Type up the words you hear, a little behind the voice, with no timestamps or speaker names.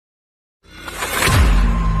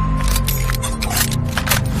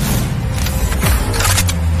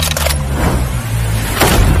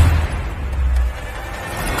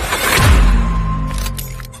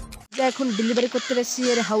এখন ডেলিভারি করতে এসেছি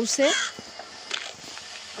এর হাউসে।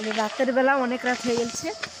 রাতের বেলা অনেক রাত হয়ে গেছে,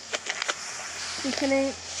 এখানে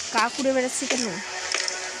কাক উড়ে বেড়াচ্ছে কেন?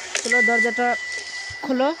 চলো দরজাটা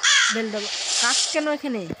খোলো, বেল দেবো। কাক কেন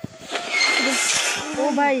এখানে? ও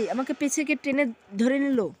ভাই আমাকে পেছে কে টেনে ধরে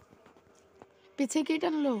নিল। পেছে কে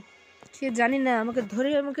টানলো সে জানি না, আমাকে ধরে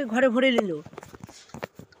আমাকে ঘরে ভরে নিল।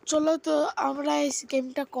 চলো তো আমরা এই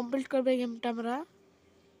গেমটা কমপ্লিট করবে। গেমটা আমরা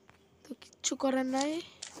তো কিচ্ছু করার নাই।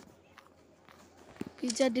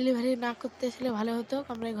 পিৎজা ডেলিভারি না করতে আসলে ভালো হতো,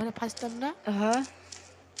 আমরা ঘরে ফাঁসতাম না। হ্যাঁ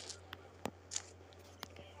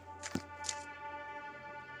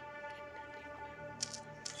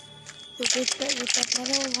তো গেটটা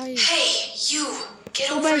আপনারা ভাই। Hey, you! Get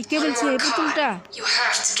O over ভাই it. কে One বলছে more এই পুতুলটা? caught. You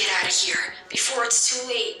have to get out of here before it's too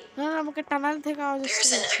late. না আমাকে টানাল থেকে আওয়াজ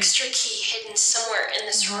There's an আসছে। extra key hidden somewhere in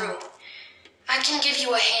this room. I can give you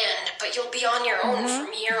a hand, but you'll be on your own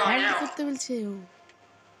from here on hand out. করতে বলছে ও।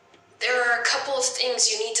 There are a couple of things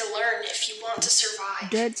you need to learn if you want to survive.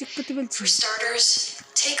 Drawer check করতে বলছি। For starters,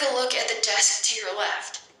 take a look at the desk to your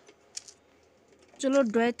left. চলো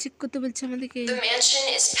drawer check করতে বলছে আমাদেরকে। The mansion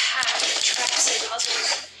is packed with traps and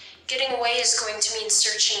puzzles. Getting away is going to mean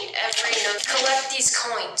searching every nook. Collect these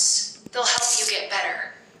coins. They'll help you get better.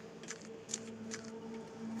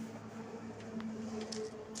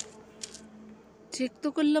 Check তো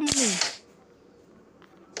করলাম আমি।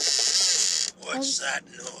 What's that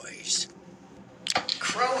noise?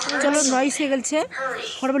 Crow চলো heard noise হয়ে something. গেছে, Hurry.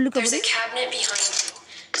 ফটাফট লুকাবো। There's a cabinet behind you.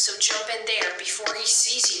 So jump in there before he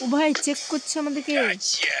sees O you. ভাই check করছে আমাদেরকে।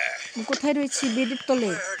 Gotcha. কোথায় রয়েছি? বেডের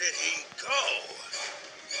তলে। Where did he go?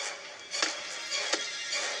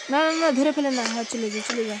 না না না ধরে ফেলে না। হ্যাঁ চলে যা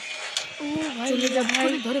চলে যা। ও ভাই চলে যা ভাই।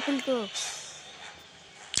 ধরে ফেলতো।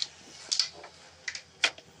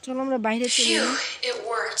 চলো আমরা বাইরে চলে Phew, যাই। it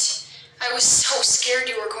worked. I was so scared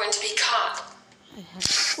you were going to be caught.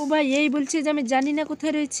 ও ভাই এই বলছে যে আমি জানি না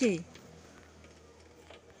কোথায় রয়েছে।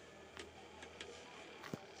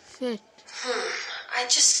 Set I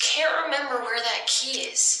just can't remember where that key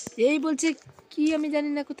is. এই বলছে কি আমি জানি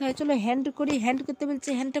না কোথায়। চলো হ্যান্ড করি, হ্যান্ড করতে বলছে।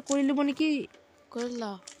 হ্যান্ডটা করে নেবো নাকি?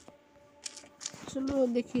 করলা চলো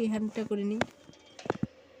দেখি হ্যান্ডটা করে নিই।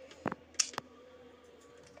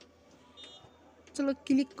 চলো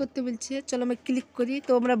ক্লিক করতে বলছে, চলো আমরা ক্লিক করি।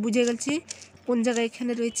 তো আমরা বুঝে গেছি কোন জায়গায়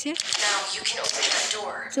এখানে রয়েছে। Now you can open that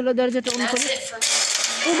door. চলো দরজাটা অন That's করি। it for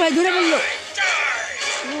me. ও ভাই ধরে ফেললো।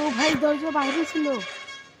 ও ভাই দরজা বাইরে ছিল।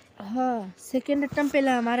 হ্যাঁ সেকেন্ড টাইম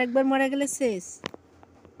পেলাম, আর একবার মারা গেলে শেষ।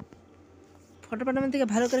 ফটোফট আমার থেকে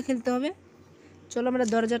ভালো করে খেলতে হবে। চলো আমরা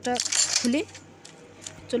দরজাটা খুলি।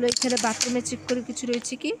 চলো এখানে বাথরুমে চেক করে কিছু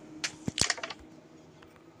রয়েছে কি।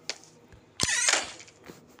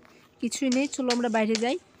 কিছুই নেই। চলো আমরা বাইরে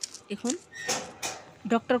যাই। এখন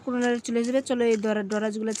ডক্টর কোনারে চলে যাবে। চলো এই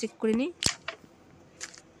দরাজগুলো চেক করে নিই।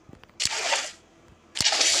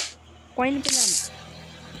 কয়েন পেলাম,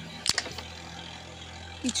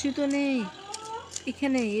 কিছু তো নেই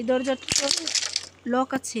এখানে। এই দরজাটা তো লক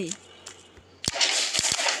আছে।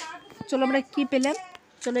 চলো আমরা কি পেলাম।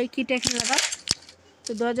 চলো এই কিটা এখানে লাগা।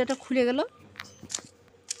 তো দরজাটা খুলে গেল।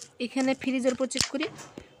 এখানে ফ্রিজের উপর চেক করি।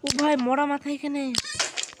 ও ভাই মরা মাথা এখানে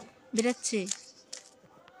বেরাচ্ছে।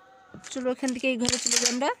 চলো এখান থেকে এই ঘরে চলে যাই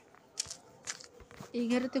আমরা। এই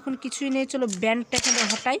ঘরে তো এখন কিছুই নেই। চলো ব্যান্ডটা এখানে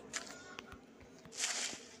হটাই।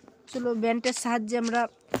 চলো ব্যান্ডের সাহায্যে আমরা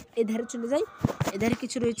এধারে চলে যাই। এধারে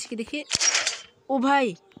কিছু রয়েছে কি দেখি। ও ভাই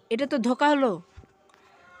এটা তো ধোকা হলো,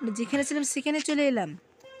 যেখানে ছিলাম সেখানে চলে এলাম।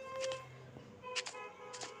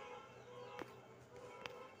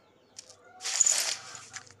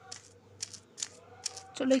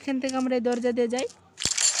 চলো এখান থেকে আমরা এই দরজা দিয়ে যাই।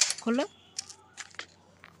 খোলো,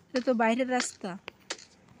 এটা তো বাইরের রাস্তা।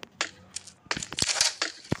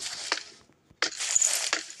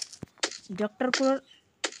 ডক্টর কোর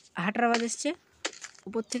হাঁটার আওয়াজ এসছে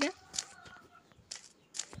উপর থেকে।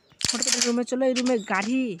 ফটোফট রুমে চলো। এই রুমে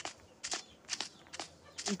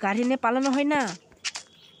গাড়ি নিয়ে পালানো হয় না,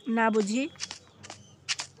 না বুঝি।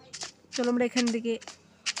 চলো আমরা এখান থেকে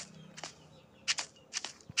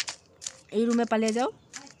এই রুমে পালিয়ে যাও,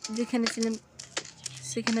 যেখানে ছিলাম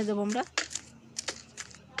সেখানে যাবো আমরা।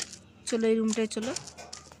 চলো এই রুমটায় চলো।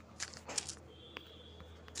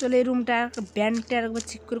 চলো এই রুমটা ব্যান্ডটা একবার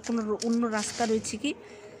চেক করে কোনো অন্য রাস্তা রয়েছে কি।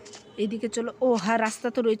 এইদিকে চলো। ও হ্যাঁ রাস্তা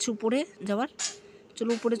তো রয়েছে উপরে যাওয়ার।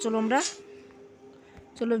 চলো উপরে চলো আমরা।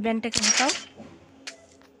 চলো ব্যান্ডটাকে হটাও।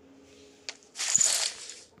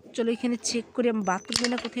 চলো এখানে চেক করি। বাথরুমে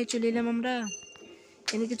না কোথায় চলে এলাম আমরা।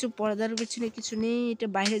 এখানে কিছু পর্দার পেছনে কিছু নেই, এটা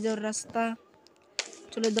বাইরে যাওয়ার রাস্তা।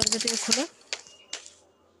 চলো দরজাটাকে খোলো।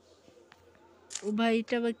 ও ভাই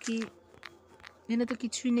এটা আবার কি, এখানে তো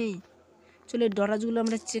কিছুই নেই। চলো এই দরজাগুলো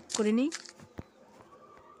আমরা চেক করে নিই।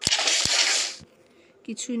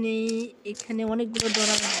 কিছু নেই। এখানে অনেকগুলো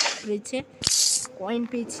ডরা রয়েছে, কয়েন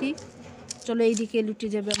পেয়েছি। চলো এইদিকে লুটে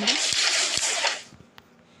যাবে আমরা।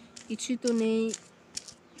 কিছুই তো নেই।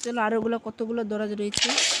 চলো আরোগুলো কতগুলো দরাজ রয়েছে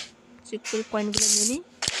চেক করে কয়েনগুলো নিয়ে নিই।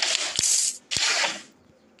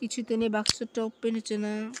 কিছুই তো নেই, বাক্সটা ওপেন হচ্ছে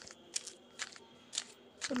না।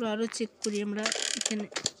 চলো আরও চেক করি আমরা। এখানে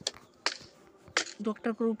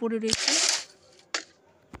ডক্টর করে উপরে রয়েছে,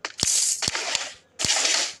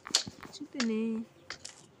 কিছুতে নেই,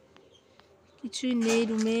 কিছুই নেই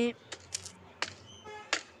রুমে।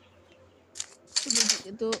 চলো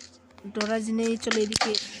এদিকে তো ডরাজ নেই। চলো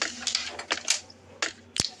এদিকে,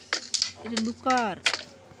 এটা লুকার,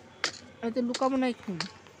 হয়তো লুকাবো না এখন।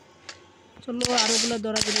 চলো আরোগুলো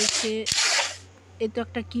দরাজ রয়েছে। এই তো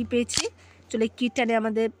একটা কি পেয়েছি। চলো এই কিটা নিয়ে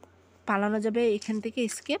আমাদের পালানো যাবে এখান থেকে,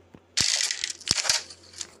 এসকেপ।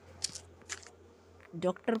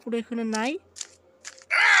 ডক্টর পুরো এখানে নাই,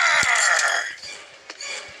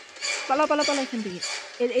 পালা পালা পালা এখান থেকে।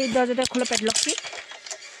 এই দরজাটা খোলো, প্যাডলক কি,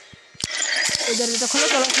 এই দরজাটা খোলো।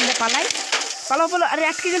 চলো এখান থেকে পালাই, পালাও পালো। আরে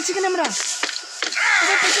আটকে গেছি কেন আমরা?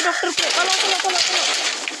 ডক্টর পালাও পালাও পালাও পালাও।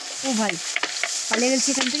 ও ভাই পালিয়ে গেছি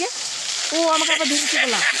এখান থেকে। ও আমাকে আবার ধরেছি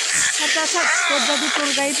বলা। আচ্ছা আচ্ছা, তোর দাদু তোর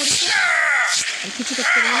গায়ে পড়েছে, আর কিছু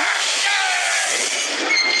করতে পারবো না।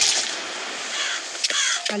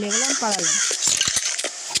 পালিয়ে গেলাম, পালালাম।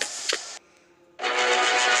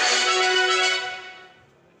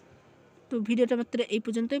 তো ভিডিওটা মাত্র এই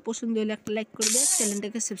পর্যন্তই। পছন্দ হলে একটা লাইক করে দেয়,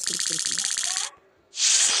 চ্যানেলটাকে সাবস্ক্রাইব করে দিন।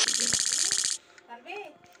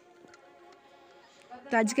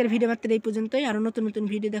 তো আজকের ভিডিও মাত্র এই পর্যন্তই। আরও নতুন নতুন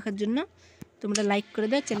ভিডিও দেখার জন্য তোমরা লাইক করে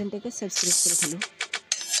দাও, চ্যানেলটাকে সাবস্ক্রাইব করে ফেলো।